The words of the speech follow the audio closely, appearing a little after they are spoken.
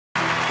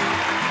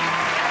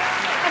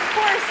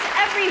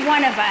Every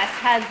one of us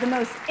has the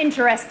most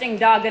interesting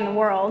dog in the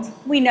world.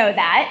 We know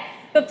that.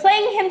 But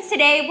playing him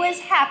today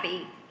was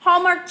Happy,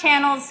 Hallmark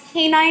Channel's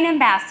canine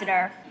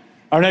ambassador.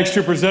 Our next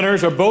two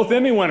presenters are both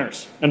Emmy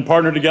winners and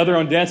partnered together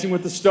on Dancing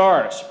with the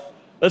Stars.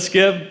 Let's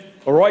give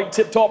a right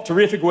tip-top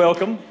terrific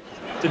welcome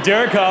to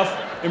Derek Hough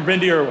and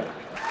Bindi Irwin.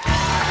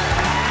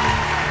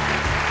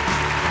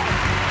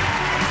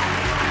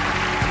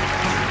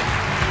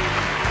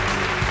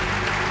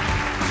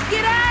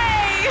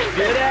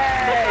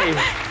 G'day!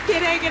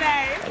 G'day,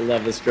 g'day. I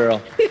love this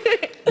girl.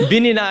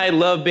 Bindi and I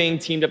love being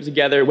teamed up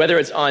together, whether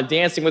it's on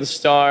Dancing with the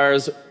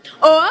Stars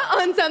Or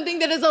on something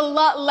that is a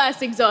lot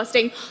less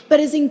exhausting, but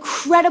is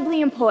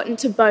incredibly important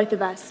to both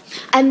of us.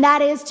 And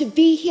that is to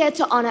be here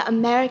to honor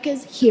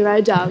America's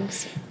hero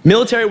dogs.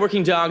 Military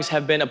working dogs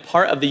have been a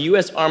part of the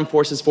U.S. Armed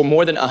Forces for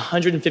more than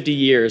 150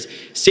 years,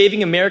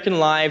 saving American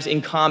lives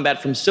in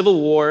combat from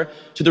Civil War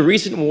to the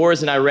recent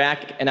wars in Iraq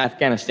and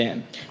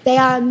Afghanistan. They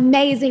are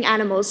amazing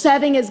animals,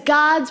 serving as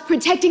guards,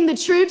 protecting the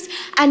troops,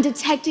 and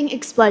detecting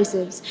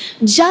explosives.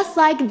 Just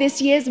like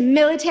this year's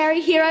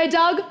military hero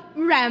dog,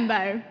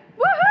 Rambo.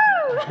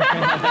 Woohoo!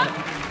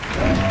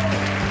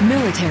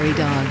 Military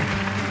Dog.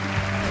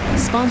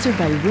 Sponsored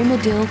by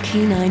Rimmadill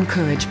Canine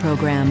Courage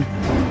Program.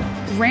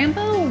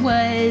 Rambo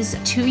was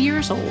 2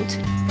 years old.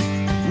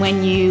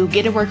 When you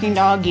get a working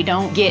dog, you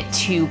don't get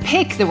to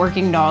pick the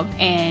working dog,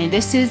 and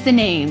this is the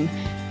name,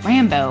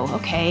 Rambo,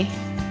 okay.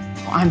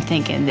 I'm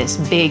thinking this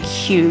big,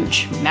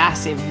 huge,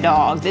 massive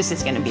dog, this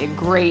is gonna be a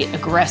great,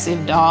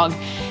 aggressive dog,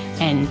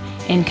 and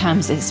in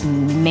comes this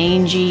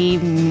mangy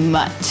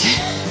mutt.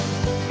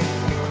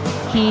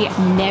 He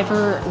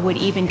never would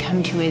even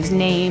come to his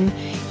name.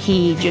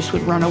 He just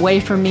would run away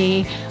from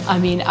me. I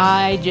mean,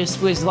 I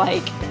just was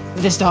like,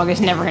 this dog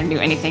is never gonna do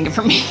anything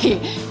for me.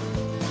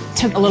 It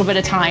took a little bit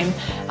of time,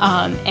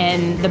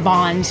 and the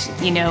bond,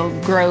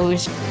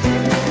 grows.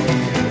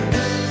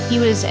 He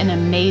was an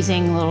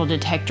amazing little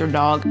detector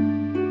dog.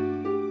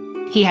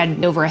 He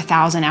had over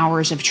 1,000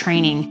 hours of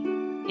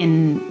training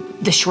in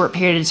the short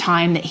period of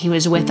time that he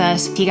was with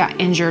us. He got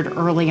injured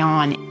early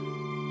on.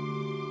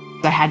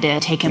 I had to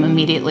take him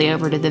immediately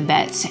over to the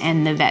vets,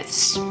 and the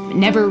vets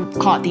never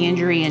caught the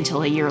injury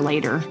until a year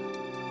later.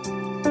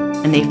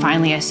 And they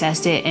finally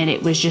assessed it, and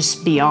it was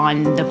just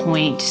beyond the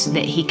point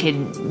that he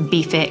could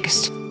be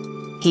fixed.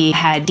 He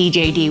had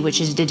DJD,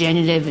 which is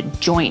degenerative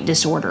joint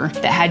disorder,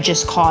 that had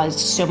just caused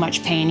so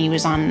much pain. He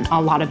was on a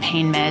lot of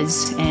pain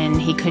meds,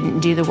 and he couldn't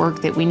do the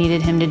work that we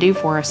needed him to do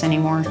for us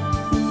anymore.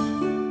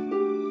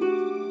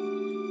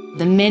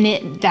 The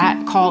minute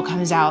that call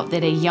comes out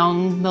that a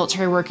young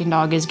military working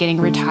dog is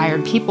getting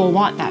retired, people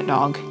want that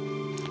dog.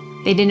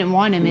 They didn't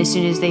want him as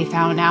soon as they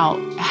found out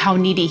how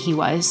needy he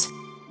was.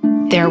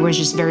 There was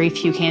just very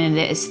few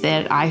candidates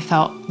that I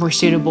felt were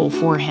suitable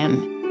for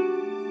him.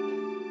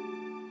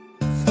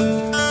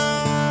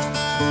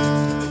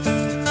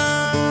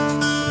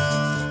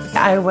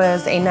 I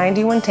was a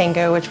 91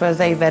 Tango, which was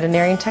a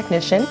veterinarian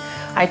technician.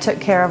 I took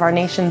care of our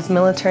nation's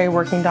military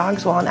working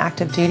dogs while on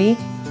active duty.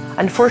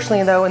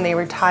 Unfortunately, though, when they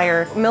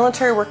retire,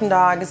 military working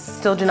dogs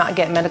still do not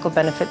get medical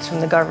benefits from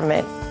the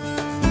government.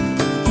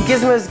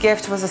 Gizmo's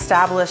Gift was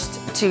established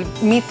to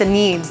meet the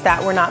needs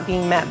that were not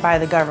being met by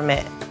the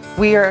government.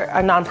 We are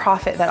a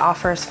nonprofit that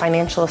offers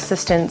financial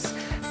assistance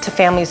to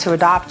families who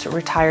adopt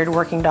retired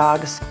working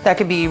dogs. That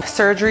could be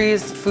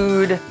surgeries,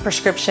 food,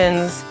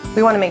 prescriptions.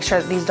 We want to make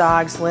sure that these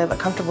dogs live a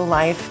comfortable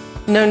life.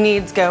 No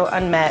needs go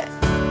unmet.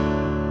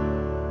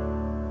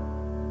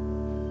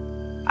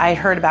 I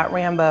heard about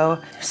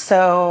Rambo,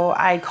 so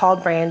I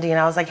called Brandy and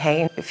I was like,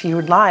 hey, if you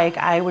would like,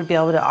 I would be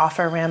able to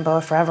offer Rambo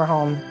a forever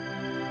home.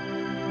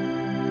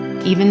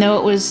 Even though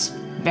it was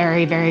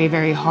very, very,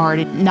 very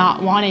hard,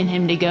 not wanting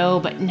him to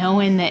go, but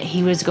knowing that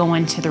he was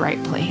going to the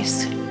right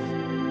place.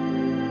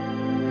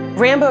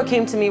 Rambo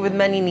came to me with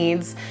many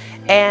needs,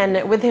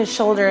 and with his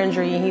shoulder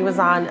injury, he was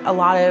on a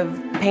lot of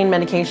pain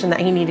medication that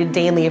he needed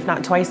daily, if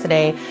not twice a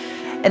day.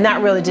 And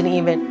that really didn't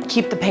even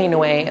keep the pain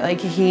away.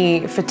 Like,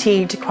 he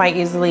fatigued quite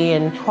easily,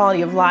 and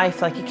quality of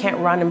life, like, he can't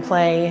run and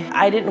play.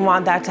 I didn't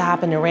want that to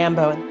happen to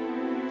Rambo.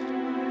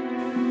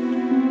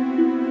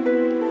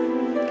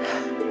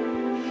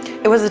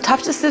 It was a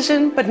tough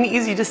decision, but an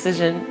easy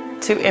decision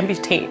to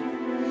amputate.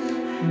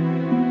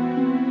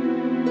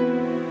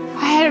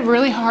 I had a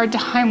really hard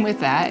time with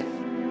that.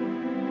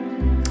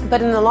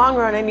 But in the long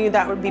run, I knew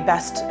that would be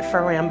best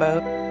for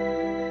Rambo.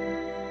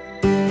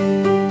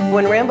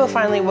 When Rambo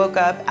finally woke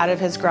up out of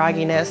his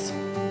grogginess,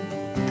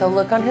 the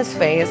look on his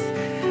face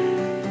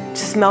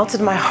just melted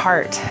my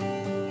heart.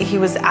 He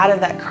was out of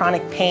that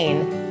chronic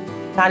pain.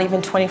 Not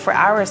even 24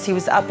 hours, he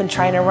was up and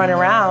trying to run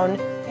around.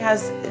 He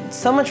has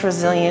so much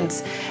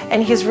resilience,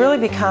 and he's really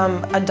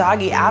become a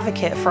doggy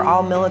advocate for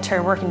all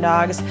military working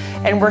dogs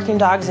and working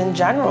dogs in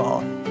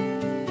general.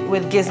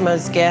 With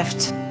Gizmo's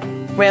Gift,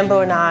 Rambo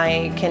and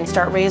I can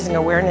start raising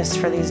awareness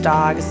for these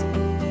dogs.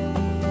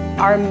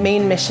 Our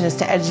main mission is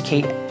to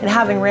educate, and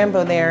having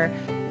Rambo there,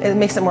 it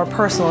makes it more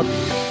personal.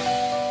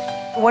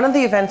 One of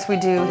the events we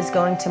do is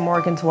going to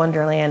Morgan's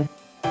Wonderland.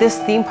 This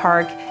theme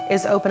park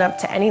is open up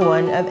to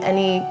anyone of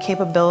any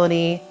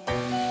capability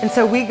And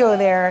so we go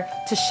there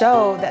to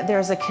show that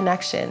there's a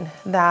connection,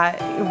 that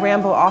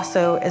Rambo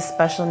also is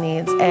special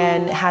needs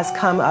and has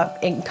come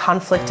up in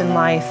conflict in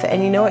life.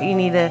 And you know what? You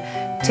need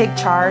to take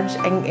charge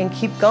and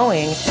keep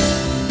going.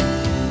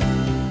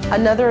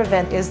 Another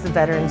event is the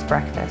Veterans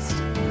Breakfast.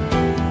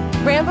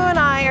 Rambo and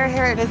I are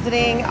here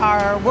visiting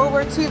our World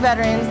War II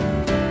veterans.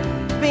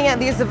 Being at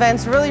these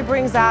events really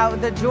brings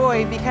out the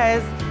joy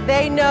because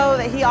they know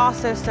that he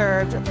also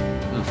served.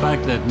 The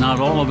fact that not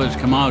all of us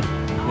come out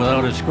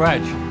without a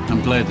scratch,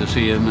 I'm glad to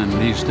see him, and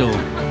he's still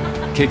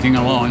kicking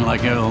along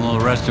like all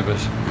the rest of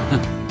us.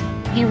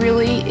 He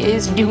really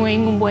is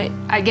doing what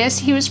I guess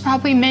he was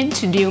probably meant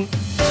to do.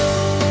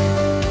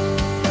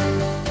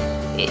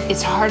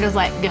 It's hard to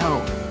let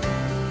go.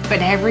 But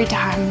every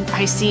time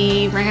I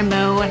see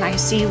Rambo and I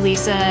see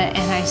Lisa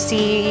and I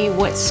see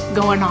what's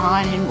going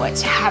on and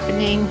what's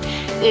happening,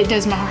 it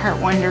does my heart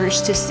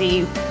wonders to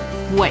see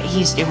what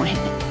he's doing.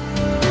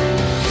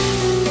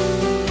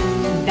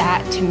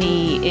 That to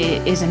me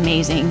is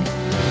amazing.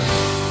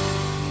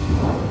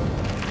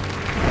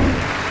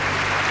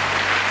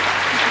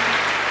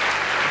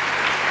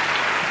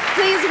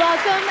 Please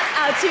welcome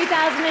our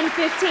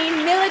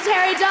 2015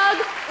 military dog,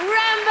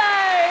 Rambo!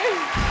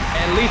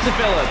 And Lisa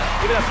Phillips.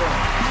 Give it up for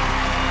her.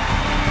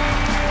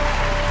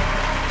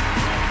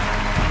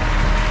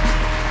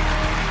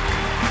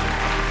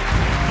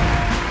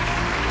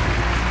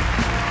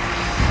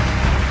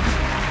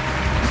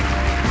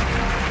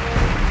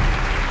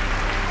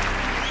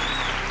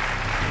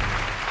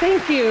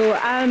 Thank you.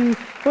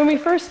 When we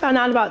first found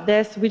out about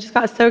this, we just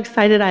got so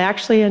excited, I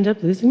actually ended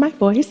up losing my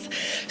voice.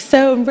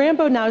 So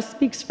Rambo now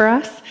speaks for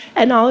us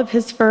and all of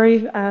his furry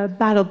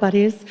battle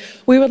buddies.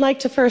 We would like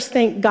to first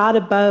thank God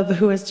above,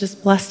 who has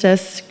just blessed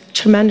us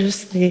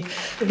tremendously.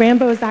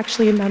 Rambo is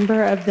actually a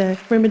member of the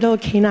Remiddle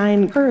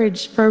Canine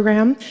Courage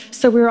program,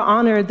 so we were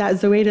honored that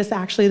Zoetis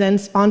actually then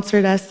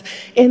sponsored us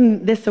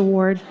in this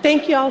award.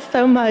 Thank you all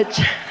so much.